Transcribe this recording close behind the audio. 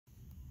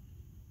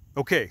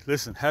Okay,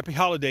 listen, happy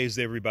holidays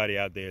to everybody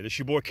out there. This is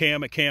your boy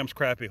Cam at Cam's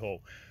Crappy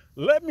Hole.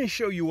 Let me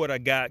show you what I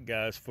got,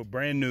 guys, for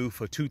brand new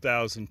for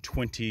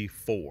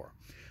 2024.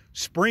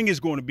 Spring is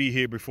going to be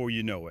here before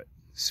you know it.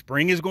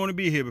 Spring is going to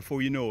be here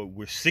before you know it.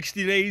 We're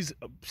 60 days,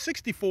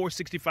 64,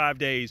 65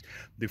 days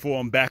before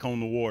I'm back on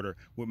the water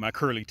with my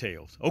curly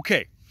tails.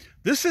 Okay,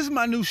 this is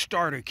my new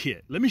starter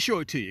kit. Let me show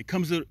it to you. It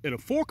comes in a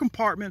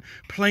 4-compartment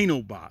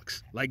Plano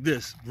box like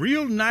this,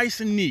 real nice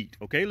and neat.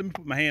 Okay, let me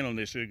put my hand on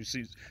this so you can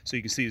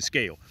see the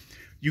scale.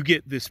 You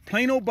get this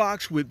Plano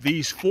box with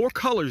these 4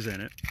 colors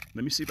in it.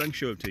 Let me see if I can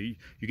show it to you.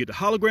 You get the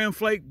hologram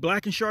flake,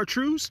 black and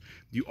chartreuse.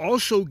 You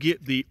also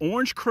get the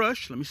orange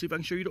crush. Let me see if I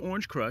can show you the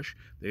orange crush.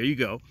 There you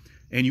go.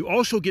 And you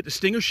also get the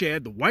stinger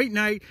shad, the white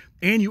knight,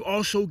 and you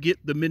also get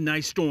the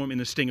midnight storm in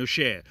the stinger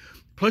shad.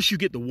 Plus you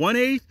get the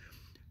 1/8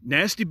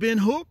 nasty bin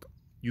hook.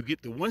 You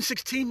get the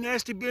 1/16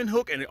 nasty bin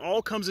hook, and it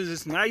all comes in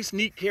this nice,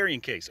 neat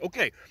carrying case.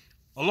 Okay,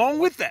 along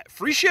with that,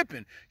 free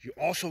shipping, you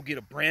also get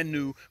a brand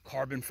new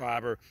carbon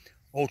fiber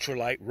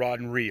ultralight rod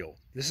and reel.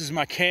 This is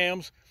my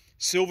Cam's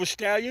Silver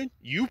Stallion.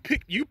 You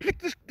pick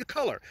the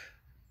color.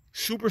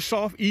 Super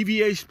soft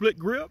EVA split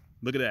grip.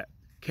 Look at that.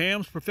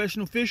 Cam's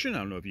Professional Fishing. I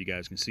don't know if you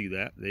guys can see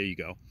that. There you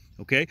go.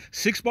 Okay,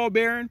 6-ball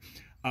bearing.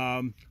 You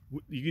can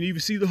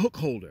even see the hook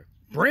holder.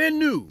 Brand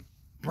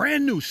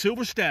new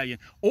Silver Stallion.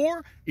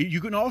 Or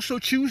you can also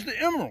choose the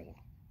emerald.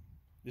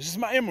 This is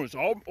my emerald. It's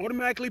all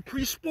automatically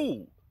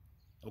pre-spooled.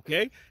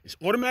 Okay, it's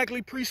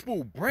automatically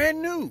pre-spooled.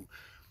 Brand new.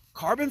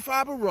 Carbon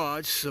fiber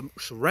rods, some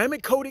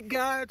ceramic coated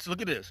guides.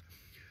 Look at this.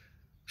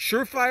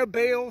 Surefire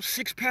bail,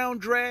 6-pound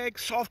drag,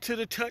 soft to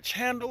the touch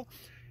handle.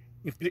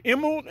 If the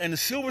emerald and the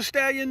Silver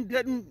Stallion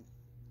doesn't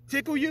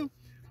tickle you,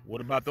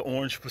 what about the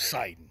orange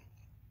Poseidon?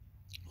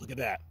 Look at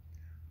that.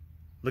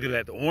 Look at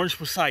that, the orange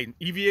Poseidon,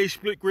 EVA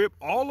split grip.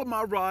 All of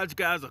my rods,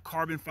 guys, are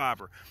carbon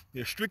fiber.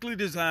 They're strictly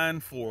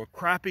designed for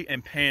crappie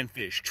and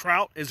panfish,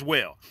 trout as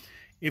well.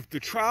 If the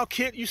trial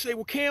kit, you say,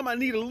 well, Cam, I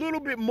need a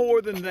little bit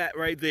more than that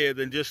right there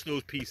than just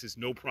those pieces.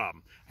 No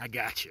problem. I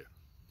got you.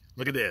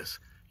 Look at this.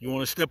 You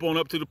want to step on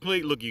up to the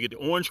plate. Look, you get the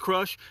orange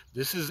crush.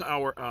 This is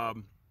our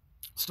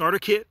starter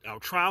kit, our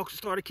trial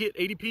starter kit,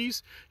 80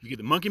 piece. You get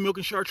the monkey milk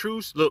and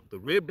chartreuse. Look, the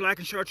red, black,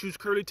 and chartreuse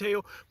curly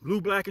tail,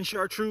 blue, black, and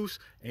chartreuse.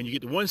 And you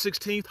get the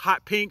 1/16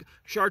 hot pink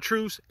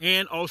chartreuse,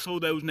 and also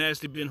those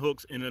nasty bin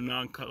hooks in a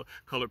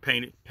non-color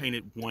painted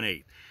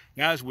 1/8.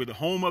 Guys, we're the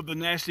home of the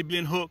nasty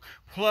bin hook.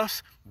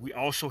 Plus, we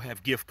also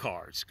have gift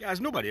cards. Guys,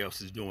 nobody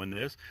else is doing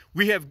this.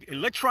 We have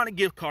electronic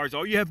gift cards.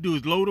 All you have to do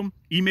is load them,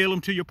 email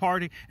them to your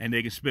party, and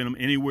they can spend them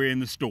anywhere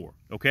in the store.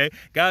 Okay?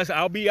 Guys,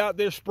 I'll be out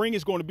there. Spring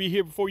is going to be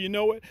here before you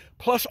know it.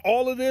 Plus,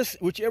 all of this,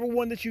 whichever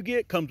one that you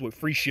get, comes with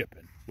free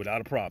shipping without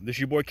a problem. This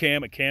is your boy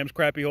Cam at Cam's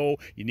Crappy Hole.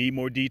 You need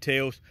more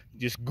details,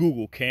 just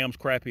Google Cam's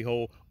Crappy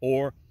Hole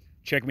or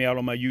check me out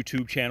on my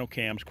YouTube channel,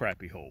 Cam's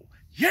Crappy Hole.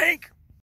 Yank!